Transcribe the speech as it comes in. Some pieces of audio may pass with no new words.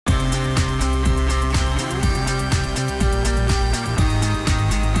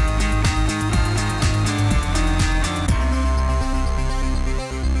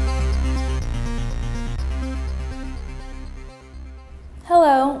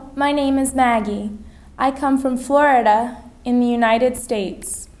Hello, my name is Maggie. I come from Florida in the United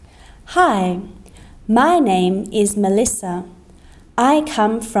States. Hi, my name is Melissa. I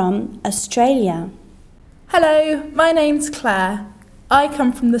come from Australia. Hello, my name's Claire. I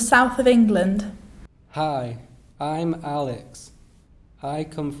come from the south of England. Hi, I'm Alex. I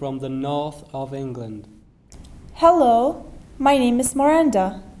come from the north of England. Hello, my name is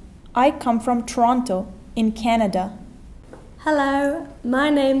Miranda. I come from Toronto in Canada. Hello,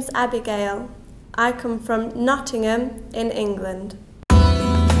 my name's Abigail. I come from Nottingham in England.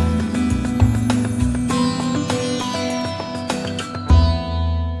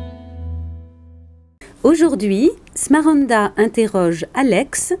 Aujourd'hui, Smaranda interroge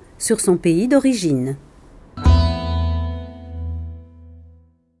Alex sur son pays d'origine.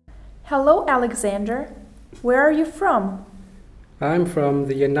 Hello, Alexander. Where are you from? I'm from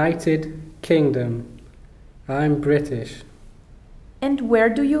the United Kingdom. I'm British. And where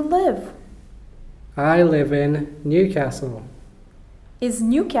do you live? I live in Newcastle. Is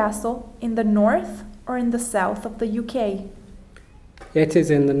Newcastle in the north or in the south of the UK? It is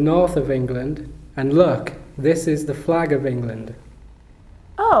in the north of England, and look, this is the flag of England.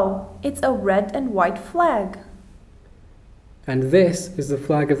 Oh, it's a red and white flag. And this is the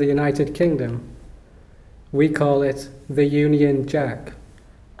flag of the United Kingdom. We call it the Union Jack.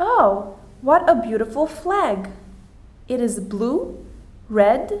 Oh, what a beautiful flag. It is blue,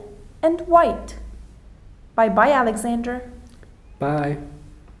 red, and white. Bye-bye, Alexander. Bye.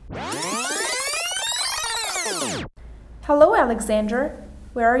 Hello, Alexander.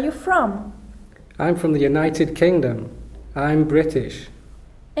 Where are you from? I'm from the United Kingdom. I'm British.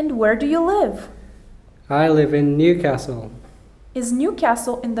 And where do you live? I live in Newcastle. Is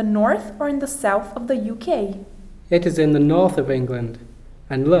Newcastle in the north or in the south of the UK? It is in the north of England.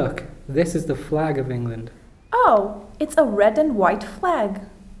 And look, this is the flag of England. Oh, it's a red and white flag.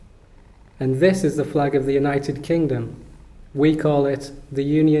 And this is the flag of the United Kingdom. We call it the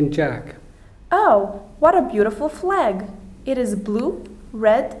Union Jack. Oh, what a beautiful flag. It is blue,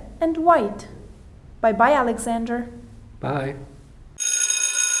 red, and white. Bye-bye, Alexander. Bye.